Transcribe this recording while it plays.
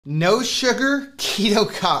No sugar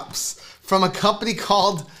keto cups from a company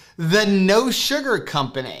called the No Sugar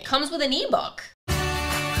Company. Comes with an ebook.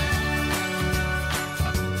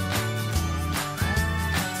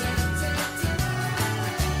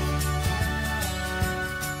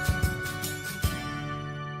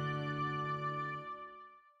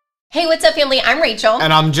 Hey, what's up, family? I'm Rachel.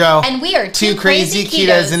 And I'm Joe. And we are Two Crazy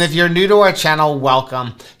Ketos. And if you're new to our channel,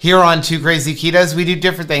 welcome. Here on Two Crazy Ketos, we do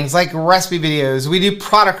different things like recipe videos. We do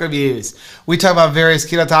product reviews. We talk about various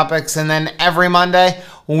keto topics. And then every Monday,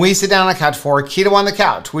 when we sit down on the couch for Keto on the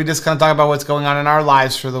Couch, we just kind of talk about what's going on in our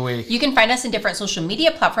lives for the week. You can find us in different social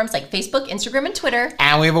media platforms like Facebook, Instagram, and Twitter.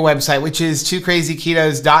 And we have a website, which is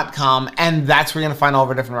twocrazyketos.com, and that's where you're going to find all of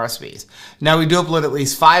our different recipes. Now, we do upload at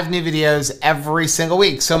least 5 new videos every single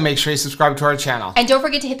week, so make sure you subscribe to our channel. And don't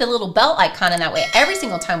forget to hit the little bell icon, and that way every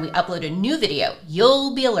single time we upload a new video,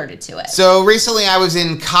 you'll be alerted to it. So recently I was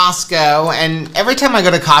in Costco, and every time I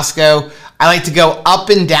go to Costco, I like to go up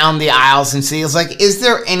and down the aisles and see, it's like, is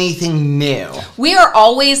there anything new? We are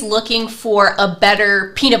always looking for a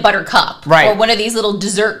better peanut butter cup. Right. Or one of these little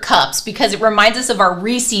dessert cups because it reminds us of our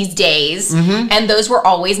Reese's days. And those were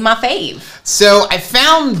always my fave. So I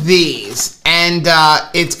found these, and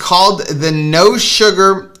it's called the No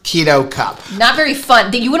Sugar Keto Cup. Not very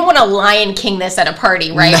fun. You wouldn't want to Lion King this at a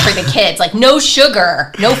party, right? For the kids. Like, no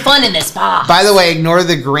sugar, no fun in this box. By the way, ignore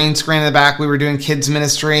the green screen in the back. We were doing kids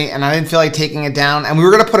ministry, and I didn't feel like taking it down. And we were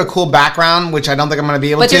going to put a cool background, which I don't think I'm going to be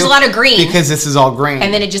able to. But there's a lot of green. Because this is all green.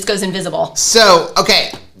 And then it just goes invisible. So, okay.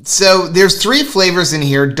 So there's 3 flavors in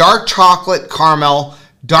here. Dark chocolate caramel,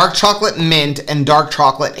 dark chocolate mint, and dark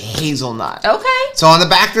chocolate hazelnut. Okay. So on the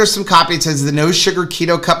back, there's some copy. It says the No Sugar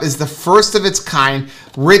Keto Cup is the first of its kind,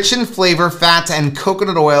 rich in flavor, fats, and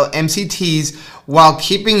coconut oil, MCTs, while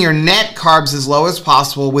keeping your net carbs as low as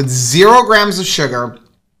possible with 0 grams of sugar.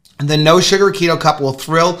 The No Sugar Keto Cup will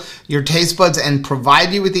thrill your taste buds and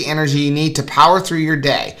provide you with the energy you need to power through your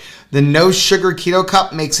day. The No Sugar Keto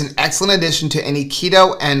Cup makes an excellent addition to any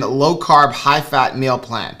keto and low-carb, high-fat meal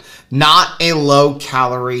plan. Not a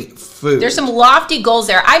low-calorie food. There's some lofty goals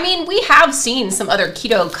there. I mean, we have seen some other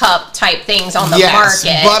keto cup type things on the yes,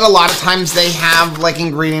 market. But a lot of times they have like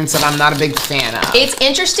ingredients that I'm not a big fan of. It's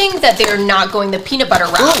interesting that they're not going the peanut butter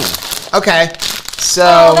route. Ooh, okay. So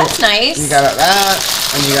oh, that's nice. You got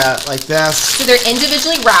that, and you got like this. So they're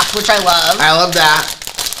individually wrapped, which I love. I love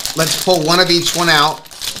that. Let's pull one of each one out.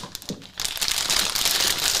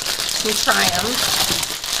 Let's try them.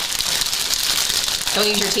 Don't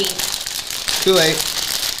use your teeth. Too late.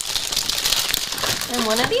 And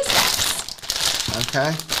one of these guys.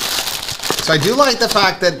 Okay. So I do like the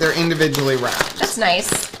fact that they're individually wrapped. That's nice.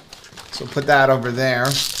 So put that over there.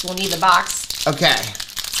 We'll need the box. Okay.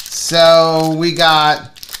 So we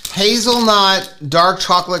got hazelnut, dark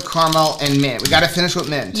chocolate caramel, and mint. We got to finish with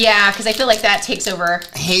mint. Yeah, because I feel like that takes over.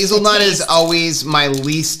 Hazelnut is always my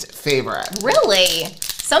least favorite. Really?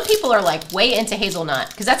 Some people are like way into hazelnut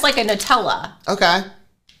because that's like a Nutella. Okay.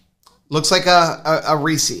 Looks like a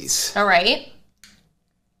Reese's. All right.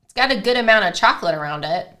 It's got a good amount of chocolate around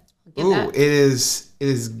it. Ooh, it is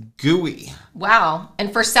gooey. Wow.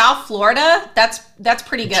 And for South Florida, that's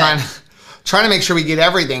pretty good. Trying to make sure we get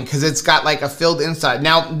everything because it's got like a filled inside.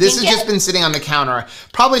 Now, this has just been sitting on the counter.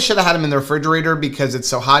 Probably should have had them in the refrigerator because it's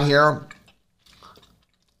so hot here.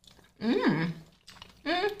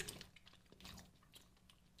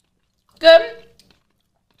 Good.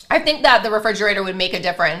 I think that the refrigerator would make a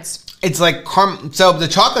difference. It's like so the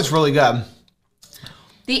chocolate's really good.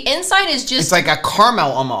 The inside is just it's like a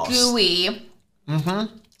caramel almost. Gooey.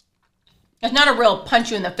 It's not a real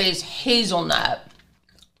punch you in the face hazelnut.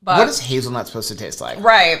 But what is hazelnut supposed to taste like?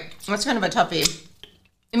 Right. That's kind of a toughie.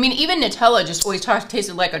 I mean, even Nutella just always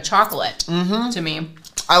tasted like a chocolate to me.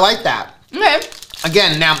 I like that. Okay.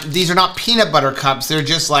 Again, now these are not peanut butter cups. They're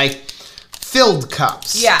just like filled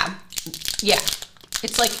cups. Yeah. Yeah.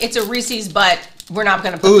 It's like, it's a Reese's, but we're not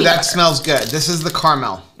going to put Ooh, peanut that butter. smells good. This is the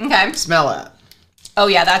caramel. Okay. Smell it. Oh,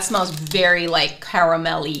 yeah. That smells very, like,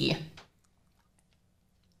 caramel-y.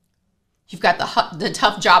 You've got the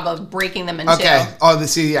tough job of breaking them into. Okay. Oh,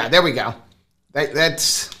 yeah, there we go.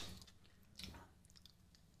 That's...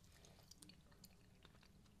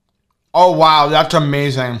 Oh, wow. That's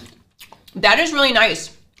amazing. That is really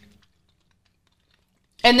nice.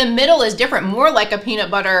 And the middle is different. More like a peanut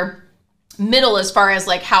butter middle as far as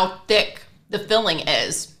like how thick the filling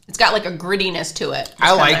is. It's got like a grittiness to it.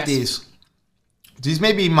 I like these. These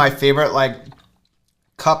may be my favorite like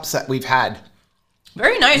cups that we've had.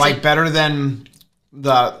 Very nice. Like better than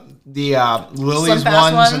the Lily's Slim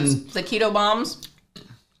Fast ones and the Keto Bombs.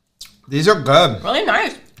 These are good. Really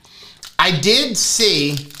nice. I did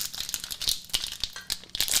see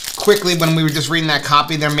quickly, when we were just reading that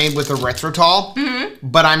copy, they're made with erythritol,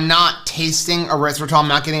 but I'm not tasting erythritol. I'm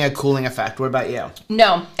not getting a cooling effect. What about you?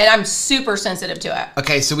 No, and I'm super sensitive to it.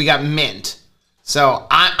 Okay, so we got mint. So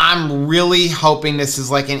I'm really hoping this is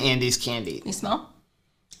like an Andes candy. You smell?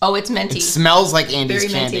 Oh, it's minty. It smells like Andes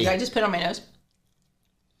Very candy. minty. Did I just put it on my nose?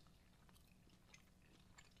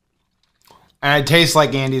 And it tastes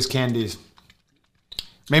like Andes candies.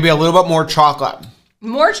 Maybe a little bit more chocolate.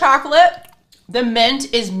 More chocolate. The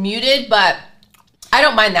mint is muted, but I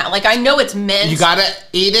don't mind that. Like, I know it's mint. You gotta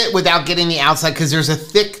eat it without getting the outside because there's a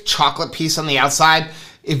thick chocolate piece on the outside.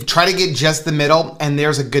 If try to get just the middle, and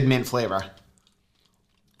there's a good mint flavor.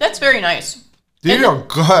 That's very nice. These are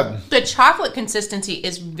good. The chocolate consistency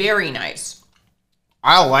is very nice.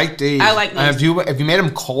 I like these. I like these. And if you made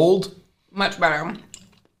them cold, much better.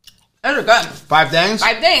 Those are good. 5 things?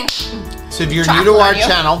 5 things. So if you're new to our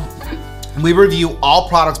channel, we review all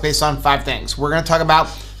products based on 5 things. We're going to talk about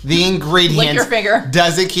the ingredients. Lick your finger.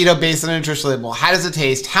 Does it keto based on the nutrition label? How does it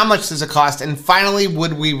taste? How much does it cost? And finally,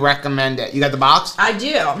 would we recommend it? You got the box? I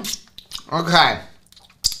do. Okay.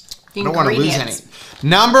 The I don't want to lose any.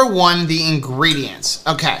 Number 1, the ingredients.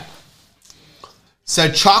 Okay. So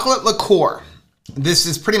chocolate liqueur. This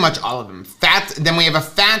is pretty much all of them. Fat. Then we have a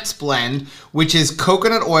fats blend, which is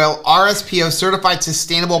coconut oil, RSPO, certified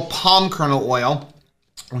sustainable palm kernel oil,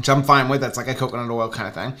 which I'm fine with. That's like a coconut oil kind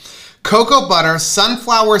of thing. Cocoa butter,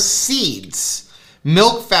 sunflower seeds,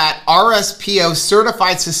 milk fat, RSPO,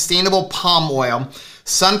 certified sustainable palm oil,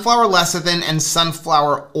 sunflower lecithin, and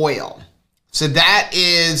sunflower oil. So that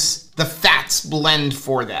is the fats blend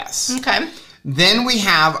for this. Okay. Then we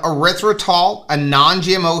have erythritol, a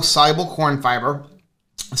non-GMO soluble corn fiber,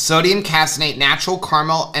 sodium caseinate, natural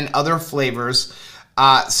caramel, and other flavors,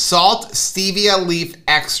 salt, stevia leaf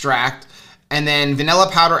extract, and then vanilla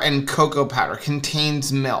powder and cocoa powder.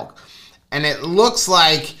 Contains milk. And it looks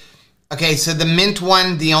like, okay, so the mint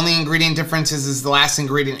one, the only ingredient difference is the last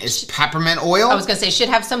ingredient is peppermint oil. I was going to say, should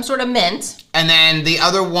have some sort of mint. And then the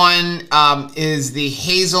other one is the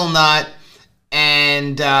hazelnut.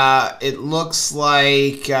 And it looks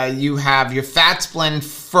like you have your fats blend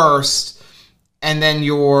first, and then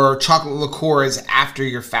your chocolate liqueur is after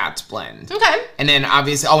your fats blend. Okay. And then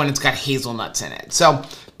obviously, and it's got hazelnuts in it. So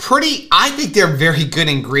I think they're very good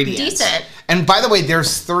ingredients. Decent. And by the way,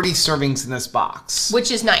 there's 30 servings in this box.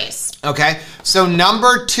 Which is nice. Okay. So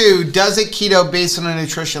number 2, does it keto based on a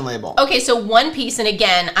nutrition label? Okay, so 1 piece, and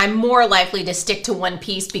again, I'm more likely to stick to 1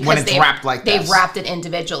 piece because when it's wrapped like this. They've wrapped it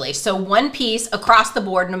individually. So 1 piece across the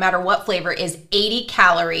board, no matter what flavor, is 80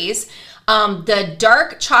 calories. The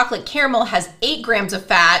dark chocolate caramel has 8 grams of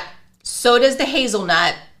fat. So does the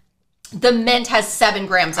hazelnut. The mint has 7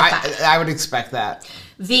 grams of fat. I would expect that.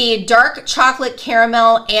 The dark chocolate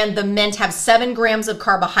caramel and the mint have 7 grams of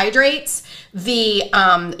carbohydrates. The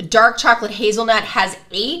dark chocolate hazelnut has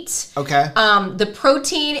 8. Okay. The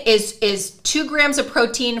protein is 2 grams of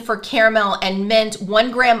protein for caramel and mint,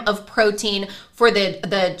 1 gram of protein for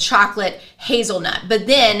the chocolate hazelnut. But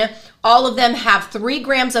then all of them have 3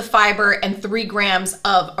 grams of fiber and 3 grams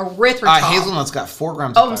of erythritol. Hazelnut's got 4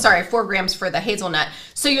 grams of fiber. I'm sorry, 4 grams for the hazelnut.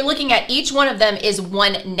 So you're looking at each one of them is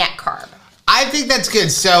 1 net carb. I think that's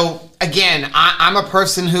good. So again, I'm a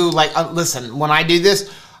person who listen, when I do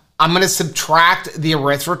this, I'm going to subtract the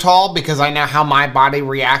erythritol because I know how my body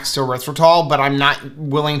reacts to erythritol, but I'm not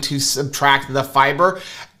willing to subtract the fiber.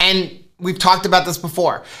 And we've talked about this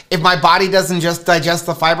before. If my body doesn't just digest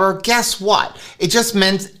the fiber, guess what? It just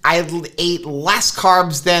meant I ate less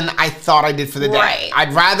carbs than I thought I did for the day. Right.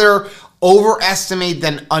 I'd rather overestimate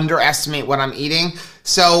than underestimate what I'm eating.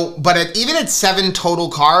 So, but even at 7 total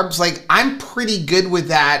carbs, I'm pretty good with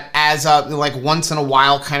that as a once in a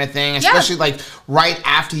while kind of thing, especially right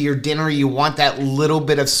after your dinner, you want that little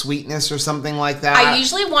bit of sweetness or something like that. I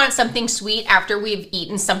usually want something sweet after we've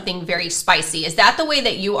eaten something very spicy. Is that the way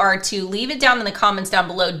that you are to? Leave it down in the comments down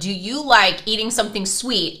below. Do you like eating something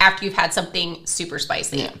sweet after you've had something super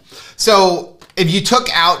spicy? Yeah. So if you took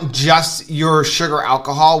out just your sugar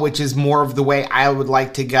alcohol, which is more of the way I would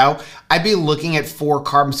like to go, I'd be looking at 4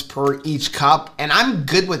 carbs per each cup, and I'm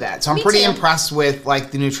good with that. So I'm pretty impressed with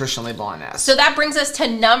the nutrition label on this. So that brings us to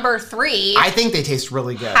number 3. I think they taste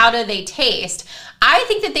really good. How do they taste? I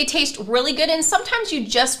think that they taste really good, and sometimes you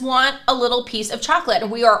just want a little piece of chocolate.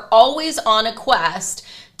 And we are always on a quest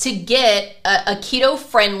to get a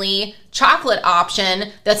keto-friendly chocolate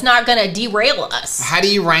option that's not going to derail us. How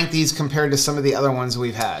do you rank these compared to some of the other ones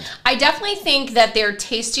we've had? I definitely think that they're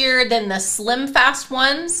tastier than the Slim Fast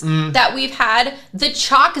ones that we've had. The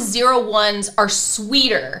Chalk Zero ones are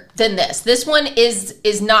sweeter than this. This one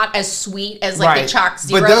is not as sweet as like the Chalk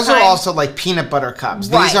Zero. But those kind. are also like peanut butter cups.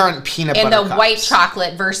 Right. These aren't peanut butter cups. And the white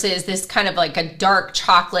chocolate versus this kind of like a dark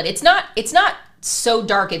chocolate. It's not so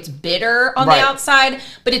dark it's bitter on the outside,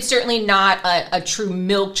 but it's certainly not a true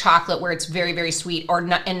milk chocolate where it's very, very sweet, or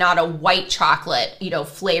not, and not a white chocolate,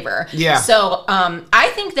 flavor. Yeah. So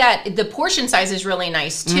I think that the portion size is really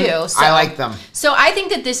nice too. So I like them. So I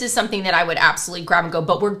think that this is something that I would absolutely grab and go,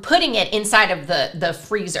 but we're putting it inside of the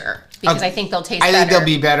freezer because I think they'll taste better. I think they'll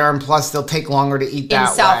be better, and plus they'll take longer to eat that way.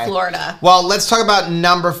 In South Florida. Well, let's talk about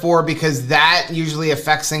number 4 because that usually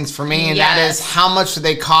affects things for me, and that is how much do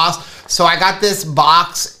they cost. So I got this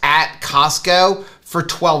box at Costco for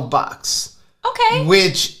 $12. Okay.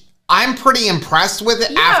 Which I'm pretty impressed with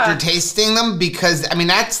it after tasting them because, I mean,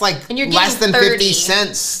 that's like less than 50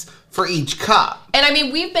 cents for each cup. And I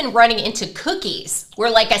mean, we've been running into cookies where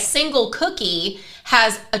like a single cookie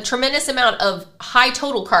has a tremendous amount of high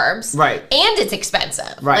total carbs. Right. And it's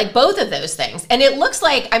expensive. Right. Like both of those things. And it looks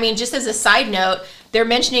like, I mean, just as a side note, they're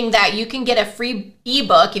mentioning that you can get a free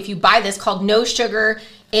ebook if you buy this called No Sugar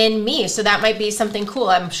in Me. So that might be something cool.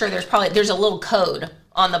 I'm sure there's a little code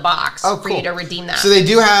on the box for you to redeem that. So they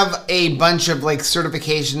do have a bunch of like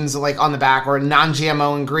certifications like on the back, or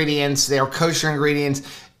non-GMO ingredients, they're kosher ingredients,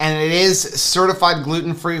 and it is certified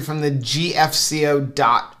gluten-free from the gfco.org.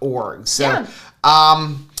 So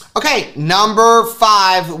okay, number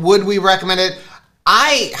 5, would we recommend it?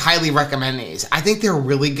 I highly recommend these. I think they're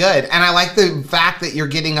really good. And I like the fact that you're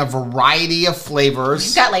getting a variety of flavors.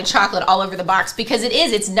 You've got like chocolate all over the box because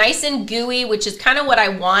it's nice and gooey, which is kind of what I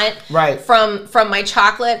want from my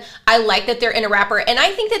chocolate. I like that they're in a wrapper. And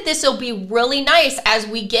I think that this will be really nice as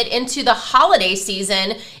we get into the holiday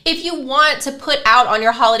season. If you want to put out on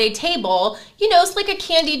your holiday table, it's like a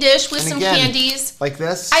candy dish with some candies. Like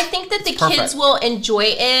this? I think that the kids will enjoy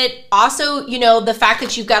it. Also, the fact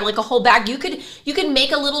that you've got like a whole bag, you could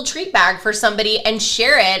make a little treat bag for somebody and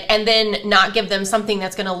share it, and then not give them something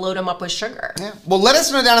that's going to load them up with sugar. Yeah. Well, let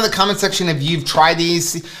us know down in the comment section if you've tried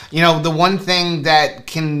these. The one thing that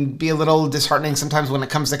can be a little disheartening sometimes when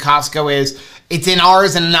it comes to Costco is it's in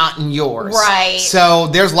ours and not in yours. Right. So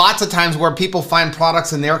there's lots of times where people find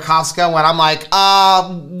products in their Costco and I'm like,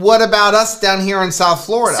 what about us down here in South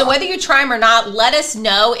Florida? So whether you try them or not, let us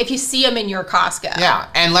know if you see them in your Costco. Yeah,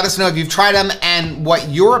 and let us know if you've tried them and what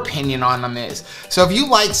your opinion on them is. So if you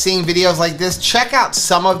like seeing videos like this, check out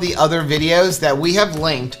some of the other videos that we have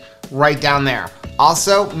linked right down there.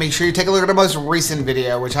 Also, make sure you take a look at the most recent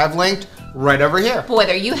video, which I've linked right over here. But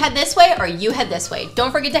whether you head this way or you head this way,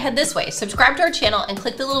 don't forget to head this way. Subscribe to our channel and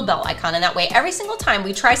click the little bell icon, and that way every single time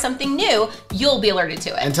we try something new, you'll be alerted to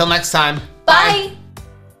it. Until next time. Bye.